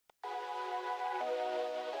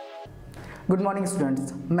Good morning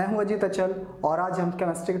students, मैं हूं अजीत अचल और आज हम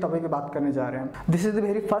केमिस्ट्री के टॉपिक की बात करने जा रहे हैं। This is the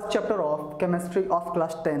very first chapter of chemistry of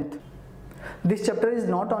class 10th. This chapter is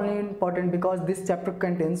not only important because this chapter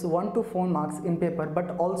contains 1 to 4 marks in paper,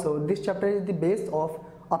 but also this chapter is the base of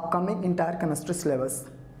upcoming entire chemistry syllabus.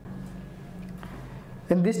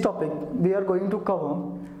 In this topic, we are going to cover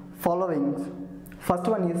following.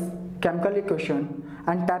 First one is chemical equation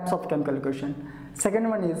and types of chemical equation. Second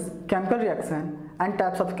one is chemical reaction and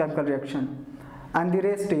types of chemical reaction. And the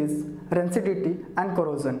rest is rancidity and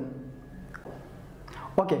corrosion.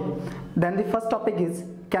 Okay, then the first topic is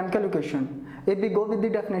chemical equation. If we go with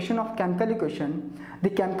the definition of chemical equation,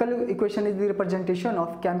 the chemical equation is the representation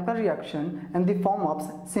of chemical reaction in the form of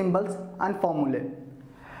symbols and formulae.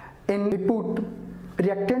 We put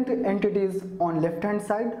reactant entities on left hand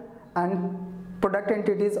side and product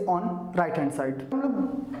entities on right hand side. हम लोग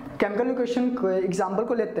chemical equation के example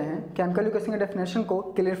को लेते हैं, chemical equation के definition को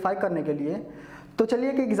clarify करने के लिए। तो चलिए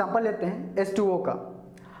एक एग्जांपल लेते हैं H2O का।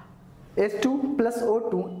 H2 +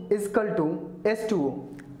 O2 = H2O,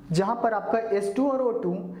 जहां पर आपका H2 और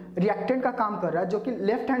O2 रिएक्टेंट का काम कर रहा है जो कि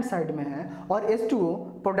लेफ्ट हैंड साइड में है, और H2O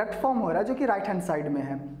प्रोडक्ट फॉर्म हो रहा है जो कि राइट हैंड साइड में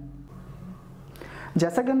है।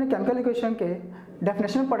 जैसा कि हमने केमिकल इक्वेशन के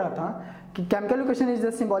डेफिनेशन में पढ़ा था कि chemical equation is the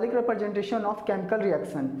symbolic representation of chemical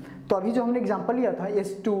reaction. तो अभी जो हमने एग्जांपल लिया था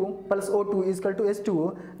H2 + O2 =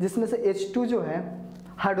 H2O, जिसमें से H2 जो है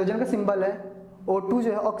हाइड्रोजन का सिंबल है, O2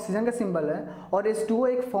 जो है ऑक्सीजन का सिंबल है, और H2O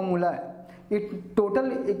एक फॉर्मूला है। ये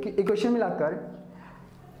टोटल इक्वेशन मिलाकर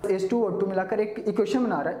H2O2 मिलाकर एक इक्वेशन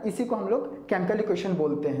बना रहा है, इसी को हम लोग केमिकल इक्वेशन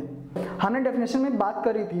बोलते हैं। हमने डेफिनेशन में बात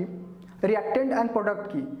करी थी रिएक्टेंट एंड प्रोडक्ट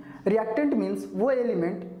की। रिएक्टेंट मीन्स वो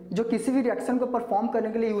एलिमेंट जो किसी भी रिएक्शन को परफॉर्म करने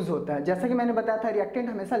के लिए यूज होता है। जैसा कि मैंने बताया था, रिएक्टेंट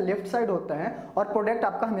हमेशा लेफ्ट साइड होता है और प्रोडक्ट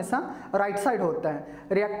आपका हमेशा राइट साइड होता है।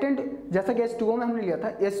 रिएक्टेंट जैसा कि H2O में हमने लिया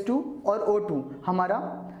था, H2 और O2 हमारा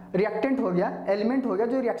रिएक्टेंट हो गया, एलिमेंट हो गया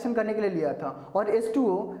जो रिएक्शन करने के लिए लिया था, और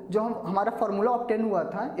H2O जो हमारा फॉर्मूला ऑब्टेन हुआ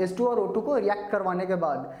था H2 और O2 को रिएक्ट करवाने के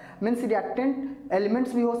बाद। मीन्स रिएक्टेंट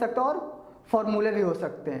एलिमेंट्स भी हो सकता है और फॉर्मूले भी हो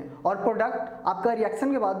सकते हैं, और प्रोडक्ट आपका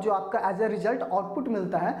रिएक्शन के बाद जो आपका एज ए रिजल्ट आउटपुट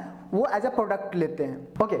मिलता है वो एज ए प्रोडक्ट लेते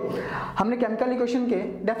हैं। ओके, हमने केमिकल इक्वेशन के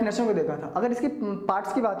डेफिनेशन को देखा था। अगर इसके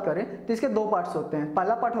पार्ट्स की बात करें तो इसके दो पार्ट्स होते हैं।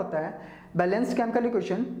 पहला पार्ट होता है बैलेंस्ड केमिकल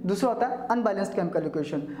इक्वेशन, दूसरा होता है unbalanced chemical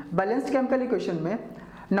equation. Balanced chemical equation में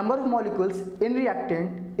number of molecules in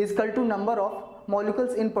reactant is equal to number of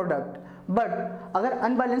molecules in product. But अगर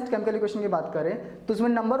अनबैलेंस्ड केमिकल इक्वेशन की बात करें तो उसमें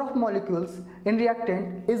number of molecules in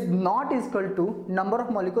reactant is not equal to number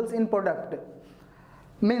of molecules in product.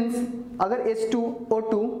 Means अगर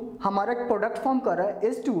H2O2 हमारा एक product form कर रहा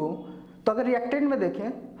है H2O, तो अगर रिएक्टेंट में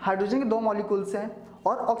देखें हाइड्रोजन के 2 मॉलिक्यूल्स हैं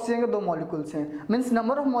और ऑक्सीजन के 2 मॉलिक्यूल्स हैं। Means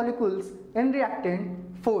number of molecules in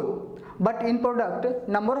reactant 4, but in product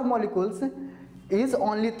number of molecules is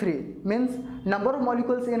only 3. Means number of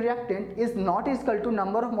molecules in reactant is not equal to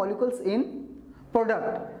number of molecules in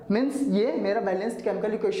product. Means ये मेरा balanced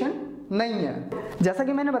chemical equation नहीं है। जैसा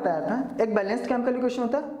कि मैंने बताया था, एक बैलेंस्ड केमिकल इक्वेशन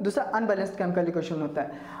होता है, दूसरा अनबैलेंस्ड केमिकल इक्वेशन होता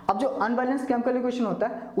है। अब जो अनबैलेंस्ड केमिकल इक्वेशन होता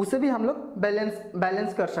है उसे भी हम लोग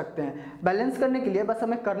बैलेंस कर सकते हैं। बैलेंस करने के लिए बस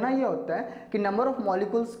हमें करना ये होता है कि नंबर ऑफ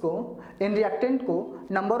मॉलिक्यूल्स को इन रिएक्टेंट को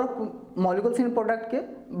number of molecules in product के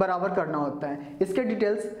बराबर करना होता है। इसके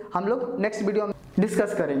डिटेल्स हम लोग नेक्स्ट वीडियो में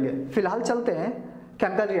डिस्कस करेंगे। फिलहाल चलते हैं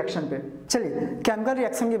केमिकल रिएक्शन पे। चलिए केमिकल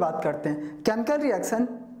रिएक्शन की बात करते हैं। केमिकल रिएक्शन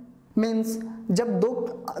मीन्स जब दो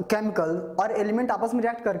केमिकल और एलिमेंट आपस में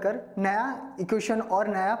रिएक्ट कर नया इक्वेशन और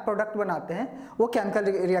नया प्रोडक्ट बनाते हैं, वो केमिकल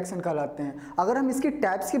रिएक्शन कहलाते हैं। अगर हम इसकी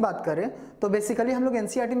टाइप्स की बात करें तो बेसिकली हम लोग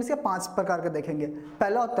NCERT में इसके 5 प्रकार के देखेंगे।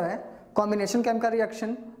 पहला होता है कॉम्बिनेशन केमिकल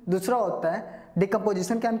रिएक्शन, दूसरा होता है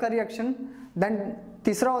डिकम्पोजिशन केमिकल रिएक्शन, देन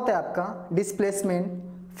तीसरा होता है आपका डिस्प्लेसमेंट,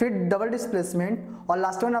 फिर डबल डिस्प्लेसमेंट, और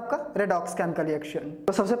लास्ट वन आपका रेडॉक्स केमिकल रिएक्शन।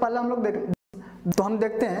 तो सबसे पहले हम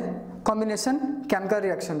देखते हैं कॉम्बिनेशन केमिकल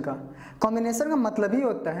रिएक्शन का। कॉम्बिनेशन का मतलब ही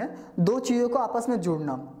होता है दो चीज़ों को आपस में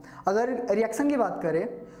जोड़ना। अगर रिएक्शन की बात करें,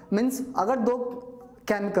 मीन्स अगर दो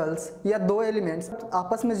केमिकल्स या दो एलिमेंट्स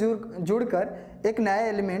आपस में जुड़कर एक नया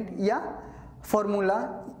एलिमेंट या फॉर्मूला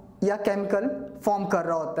या केमिकल फॉर्म कर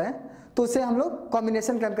रहा होता है, तो उसे हम लोग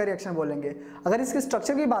कॉम्बिनेशन केमिकल रिएक्शन बोलेंगे। अगर इसके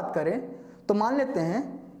स्ट्रक्चर की बात करें तो मान लेते हैं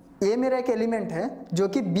ए मेरा एक एलिमेंट है जो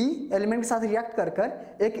कि बी एलिमेंट के साथ रिएक्ट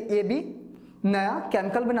कर एक ए बी नया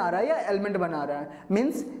केमिकल बना रहा है या एलिमेंट बना रहा है।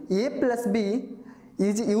 Means A + B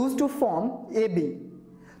is use to form AB।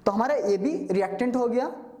 तो हमारा AB रिएक्टेंट हो गया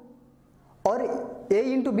और A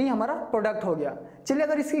 × B हमारा प्रोडक्ट हो गया। चलिए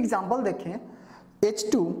अगर इसकी एग्जांपल देखें,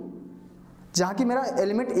 H2 जहाँ की मेरा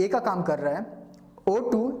एलिमेंट A का काम कर रहा है,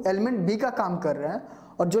 O2 एलिमेंट B का काम कर रहा है,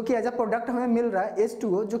 और जो कि एज अ प्रोडक्ट हमें मिल रहा है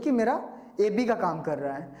H2O जो कि मेरा AB का काम कर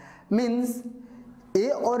रहा है। मीन्स A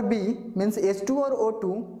और B मीन्स H2 और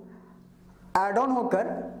O2 एड ऑन होकर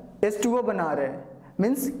H2O बना रहे हैं,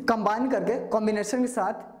 मीन्स कंबाइन करके कॉम्बिनेशन के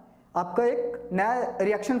साथ आपका एक नया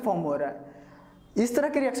रिएक्शन फॉर्म हो रहा है। इस तरह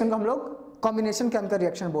के रिएक्शन को हम लोग कॉम्बिनेशन केमिकल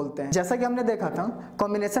रिएक्शन बोलते हैं। जैसा कि हमने देखा था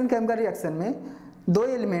कॉम्बिनेशन केमिकल रिएक्शन में दो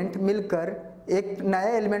एलिमेंट मिलकर एक नया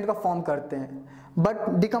एलिमेंट का फॉर्म करते हैं, बट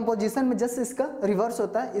डिकम्पोजिशन में जस्ट इसका रिवर्स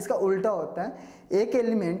होता है, इसका उल्टा होता है। एक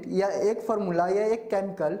एलिमेंट या एक फार्मूला या एक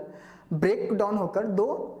केमिकल ब्रेक डाउन होकर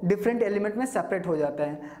दो डिफरेंट एलिमेंट में सेपरेट हो जाता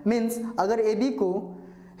है। मीन्स अगर AB को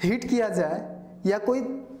हीट किया जाए या कोई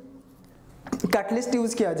कैटलिस्ट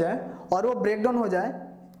यूज किया जाए और वो ब्रेक डाउन हो जाए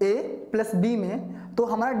A प्लस B में, तो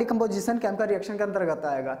हमारा डिकम्पोजिशन केमिकल रिएक्शन के अंतर्गत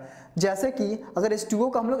आएगा। जैसे कि अगर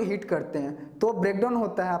H2O को हम लोग हीट करते हैं तो ब्रेक डाउन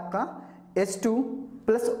होता है आपका H2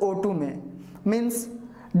 प्लस O2 में, मीन्स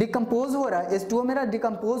डिकम्पोज हो रहा है H2O मेरा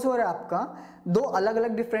डिकम्पोज हो रहा है आपका दो अलग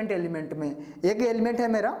अलग डिफरेंट एलिमेंट में। एक एलिमेंट है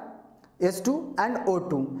मेरा H2 एंड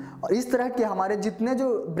O2, और इस तरह के हमारे जितने जो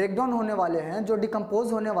ब्रेकडाउन होने वाले हैं, जो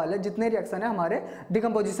डिकम्पोज होने वाले जितने रिएक्शन है हमारे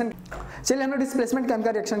डिकम्पोजिशन। चलिए हम लोग डिस्प्लेसमेंट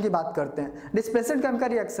केमिकल रिएक्शन की बात करते हैं। डिस्प्लेसमेंट केमिकल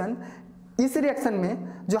रिएक्शन, इस रिएक्शन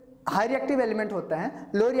में जो हाई रिएक्टिव एलिमेंट होता है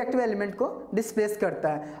लो रिएक्टिव एलिमेंट को डिस्प्लेस करता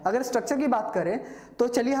है। अगर स्ट्रक्चर की बात करें तो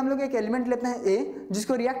चलिए हम लोग एक एलिमेंट लेते हैं A,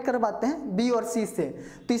 जिसको रिएक्ट करवाते हैं B और C से।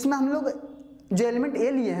 तो इसमें हम लोग जो एलिमेंट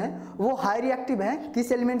A लिए हैं वो हाई रिएक्टिव है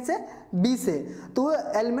किस एलिमेंट से? B से। तो वो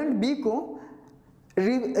एलिमेंट B को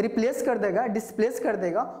रिप्लेस कर देगा, डिस्प्लेस कर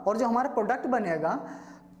देगा, और जो हमारा प्रोडक्ट बनेगा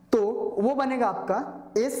तो वो बनेगा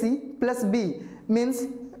आपका AC plus B। Means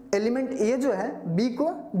element A जो है B को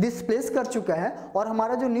डिस्प्लेस कर चुका है और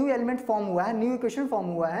हमारा जो न्यू एलिमेंट फॉर्म हुआ है, न्यू इक्वेशन फॉर्म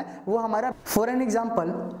हुआ है, वो हमारा। फॉर एन एग्जांपल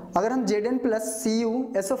अगर हम Zn प्लस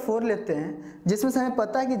CuSO4 लेते हैं, जिसमें से हमें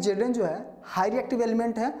पता है कि Zn जो है हाई रिएक्टिव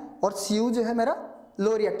एलिमेंट है और Cu जो है मेरा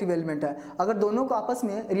लो रिएक्टिव एलिमेंट है। अगर दोनों को आपस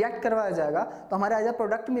में रिएक्ट करवाया जाएगा तो हमारा एज अ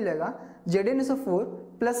प्रोडक्ट मिलेगा ZnSO4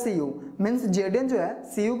 plus Cu। Means Zn जो है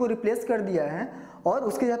Cu को रिप्लेस कर दिया है और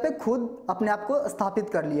उसके जगह पे खुद अपने आप को स्थापित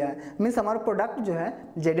कर लिया है। मीन्स हमारा प्रोडक्ट जो है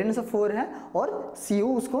ZnSO4 है और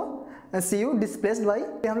Cu डिस्प्लेस्ड बाई।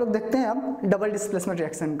 हम लोग देखते हैं अब डबल डिस्प्लेसमेंट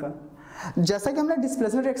रिएक्शन का। जैसा कि हमने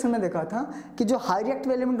डिस्प्लेसमेंट रिएक्शन में देखा था कि जो हाई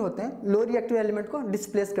रिएक्टिव एलिमेंट होते हैं लो रिएक्टिव एलिमेंट को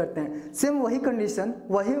डिस्प्लेस करते हैं। सेम वही कंडीशन,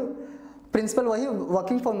 वही प्रिंसिपल, वही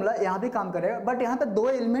वर्किंग फॉर्मूला यहाँ भी काम करेगा, बट यहाँ पे दो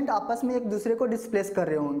एलिमेंट आपस में एक दूसरे को डिस्प्लेस कर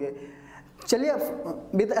रहे होंगे। चलिए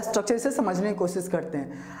विद स्ट्रक्चर से समझने की कोशिश करते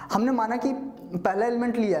हैं। हमने माना कि पहला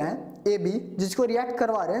एलिमेंट लिया है AB, जिसको रिएक्ट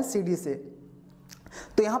करवा रहे हैं CD से।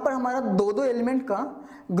 तो यहाँ पर हमारा दो एलिमेंट का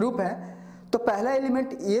ग्रुप है। तो पहला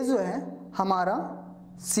एलिमेंट A जो है हमारा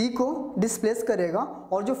C को डिस्प्लेस करेगा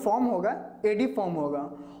और जो फॉर्म होगा AD फॉर्म होगा,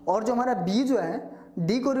 और जो हमारा B जो है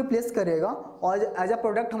D को रिप्लेस करेगा और एज अ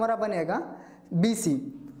प्रोडक्ट हमारा बनेगा BC।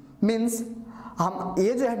 मीन्स हम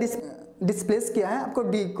ये जो है डिस्प्लेस किया है आपको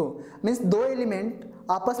D को, मीन्स दो एलिमेंट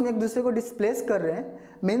आपस में एक दूसरे को डिस्प्लेस कर रहे हैं,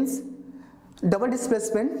 मीन्स डबल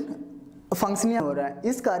डिस्प्लेसमेंट फंक्शन हो रहा है।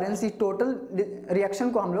 इस कारण से टोटल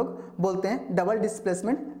रिएक्शन को हम लोग बोलते हैं double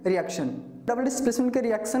displacement reaction. Double displacement के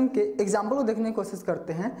रिएक्शन के एग्जाम्पल को देखने की कोशिश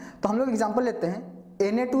करते हैं। तो हम लोग एग्जाम्पल लेते हैं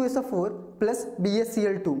Na2SO4 प्लस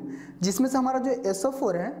BaCl2, जिसमें से हमारा जो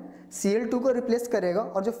SO4 है Cl2 को रिप्लेस करेगा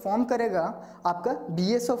और जो फॉर्म करेगा आपका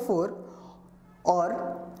BaSO4 और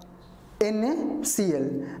NaCl।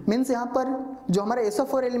 मीन्स यहाँ पर जो हमारा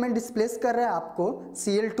SO4 एलिमेंट डिस्प्लेस कर रहा है आपको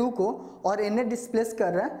Cl2 को और Na डिस्प्लेस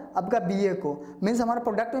कर रहा है आपका Ba को। मीन्स हमारा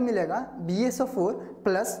प्रोडक्ट में मिलेगा BaSO4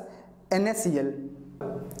 plus NaCl।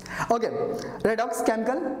 Okay, redox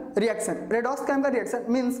chemical reaction. Redox chemical reaction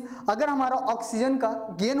means अगर हमारा ऑक्सीजन का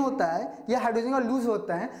गेन होता है या हाइड्रोजन का लूज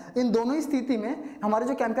होता है, इन दोनों ही स्थिति में हमारा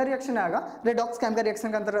जो केमिकल रिएक्शन आएगा रेडॉक्स केमिकल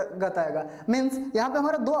रिएक्शन के अंतर्गत आएगा। मीन्स यहाँ पे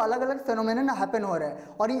हमारा दो अलग अलग फेनोमेनन हैपन हो रहे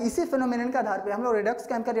हैं और इसी फेनोमेनन के आधार पे हम लोग रेडॉक्स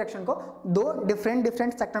केमिकल रिएक्शन को दो डिफरेंट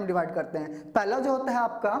सेक्टर में डिवाइड करते हैं। पहला जो होता है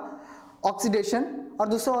आपका ऑक्सीडेशन और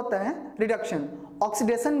दूसरा होता है रिडक्शन।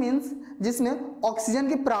 ऑक्सीडेशन मीन्स जिसमें ऑक्सीजन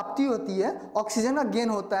की प्राप्ति होती है, ऑक्सीजन का गेन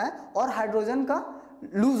होता है और हाइड्रोजन का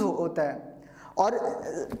लूज होता है। और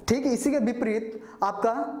ठीक इसी के विपरीत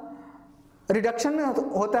आपका रिडक्शन में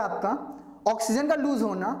होता है आपका ऑक्सीजन का लूज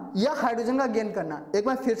होना या हाइड्रोजन का गेन करना। एक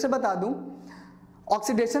बार फिर से बता दूं,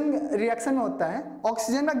 ऑक्सीडेशन रिएक्शन में होता है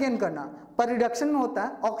ऑक्सीजन का गेन करना, पर रिडक्शन में होता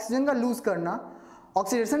है ऑक्सीजन का लूज करना।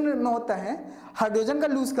 ऑक्सीडेशन में होता है हाइड्रोजन का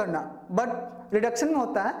लूज करना, बट रिडक्शन में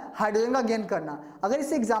होता है हाइड्रोजन का गेन करना। अगर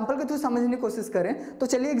इसे एग्जांपल के थ्रू समझने की कोशिश करें तो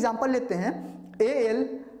चलिए एग्जांपल लेते हैं Al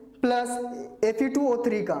प्लस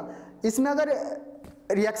Fe2O3 का। इसमें अगर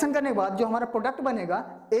रिएक्शन करने के बाद जो हमारा प्रोडक्ट बनेगा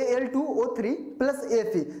Al2O3 प्लस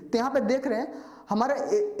Fe, तो यहाँ पे देख रहे हैं हमारा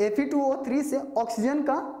Fe2O3 से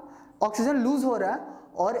ऑक्सीजन लूज हो रहा है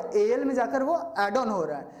और Al में जाकर वो एड ऑन हो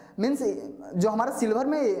रहा है। मीन्स जो हमारा सिल्वर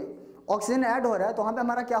में ऑक्सीजन ऐड हो रहा है तो वहाँ पे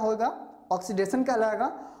हमारा क्या होगा, ऑक्सीडेशन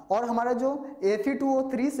कहलाएगा, और हमारा जो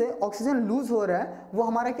Fe2O3 से ऑक्सीजन लूज हो रहा है वो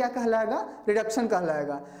हमारा क्या कहलाएगा, रिडक्शन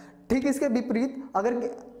कहलाएगा। ठीक इसके विपरीत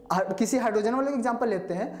अगर किसी हाइड्रोजन वाले एग्जांपल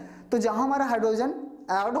लेते हैं तो जहाँ हमारा हाइड्रोजन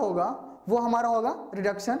ऐड होगा वो हमारा होगा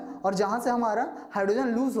रिडक्शन, और जहाँ से हमारा हाइड्रोजन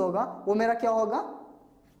लूज होगा वो मेरा क्या होगा,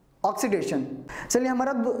 ऑक्सीडेशन। चलिए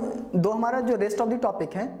हमारा हमारा जो रेस्ट ऑफ द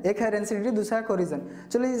टॉपिक है, एक है रेंसिडिटी, दूसरा है कोरिजन।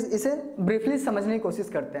 चलो इसे ब्रीफली समझने की कोशिश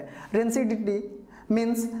करते हैं। रेंसिडिटी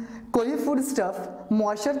मीन्स कोई फूड स्टफ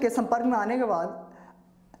मॉइस्चर के संपर्क में आने के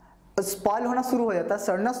बाद स्पॉइल होना शुरू हो जाता है,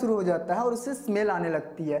 सड़ना शुरू हो जाता है और उससे स्मेल आने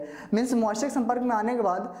लगती है। मीन्स मॉइस्चर के संपर्क में आने के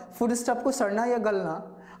बाद फूड स्टफ को सड़ना या गलना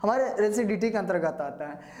हमारे रेंसिडिटी के अंतर्गत आता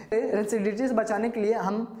है। रेंसिडिटी से बचाने के लिए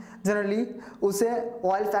हम जनरली उसे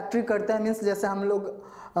ऑयल फैक्ट्री करते हैं। मीन्स जैसे हम लोग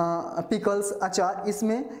पिकल्स, अचार,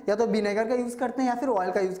 इसमें या तो विनेगर का यूज़ करते हैं या फिर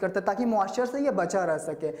ऑयल का यूज़ करते हैं ताकि मॉइस्चर से ये बचा रह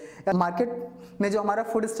सके। मार्केट में जो हमारा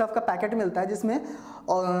फूड स्टफ का पैकेट मिलता है जिसमें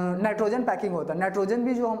नाइट्रोजन पैकिंग होता है, नाइट्रोजन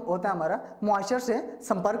भी जो होता है हमारा मॉइस्चर से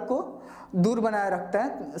संपर्क को दूर बनाए रखता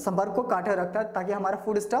है, संपर्क को काटे रखता है ताकि हमारा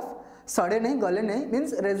फूड स्टफ सड़े नहीं, गले नहीं।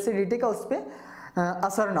 मीन्स रेंसिडिटी का उस पर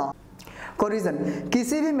असर ना हो। कोरिजन,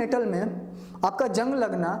 किसी भी मेटल में आपका जंग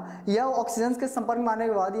लगना या ऑक्सीजन के संपर्क में आने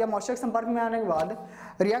के बाद या मॉइस्चर के संपर्क में आने के बाद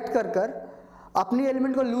रिएक्ट कर कर अपनी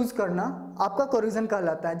एलिमेंट को लूज करना आपका कोरिजन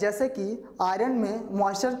कहलाता है। जैसे कि आयरन में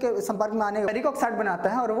मॉइस्चर के संपर्क में आने के फेरिक ऑक्साइड बनाता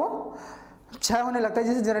है और वो क्षय होने लगता है,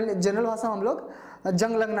 जिसे जनरल भाषा में हम लोग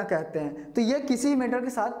जंग लगना कहते हैं। तो ये किसी भी मेटल के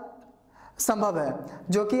साथ संभव है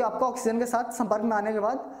जो कि आपका ऑक्सीजन के साथ संपर्क में आने के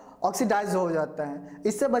बाद ऑक्सीडाइज हो जाता है।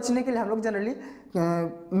 इससे बचने के लिए हम लोग जनरली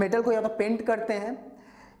मेटल को या तो पेंट करते हैं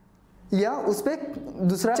या उस पर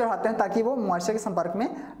दूसरा चढ़ाते हैं ताकि वो मॉइस्चर के संपर्क में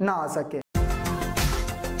ना आ सके।